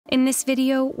In this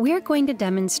video, we're going to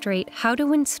demonstrate how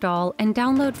to install and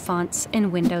download fonts in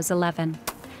Windows 11.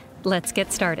 Let's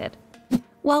get started.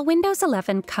 While Windows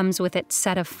 11 comes with its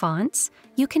set of fonts,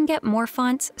 you can get more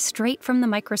fonts straight from the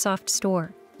Microsoft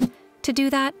Store. To do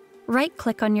that,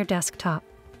 right-click on your desktop.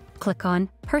 Click on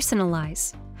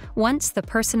Personalize. Once the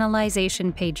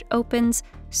personalization page opens,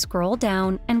 scroll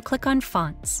down and click on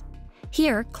Fonts.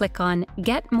 Here, click on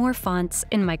Get More Fonts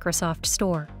in Microsoft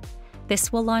Store.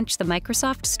 This will launch the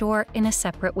Microsoft Store in a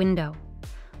separate window.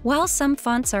 While some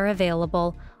fonts are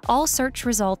available, all search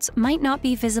results might not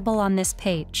be visible on this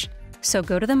page. So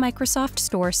go to the Microsoft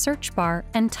Store search bar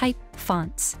and type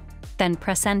Fonts. Then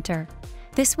press Enter.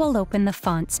 This will open the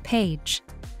Fonts page.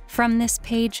 From this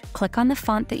page, click on the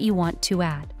font that you want to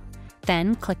add.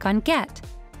 Then click on Get.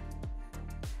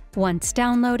 Once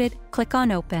downloaded, click on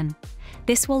Open.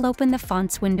 This will open the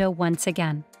Fonts window once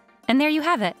again. And there you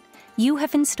have it. You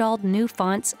have installed new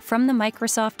fonts from the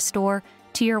Microsoft Store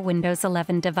to your Windows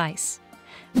 11 device.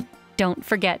 Don't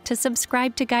forget to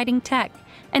subscribe to Guiding Tech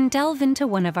and delve into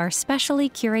one of our specially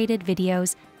curated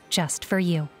videos just for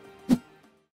you.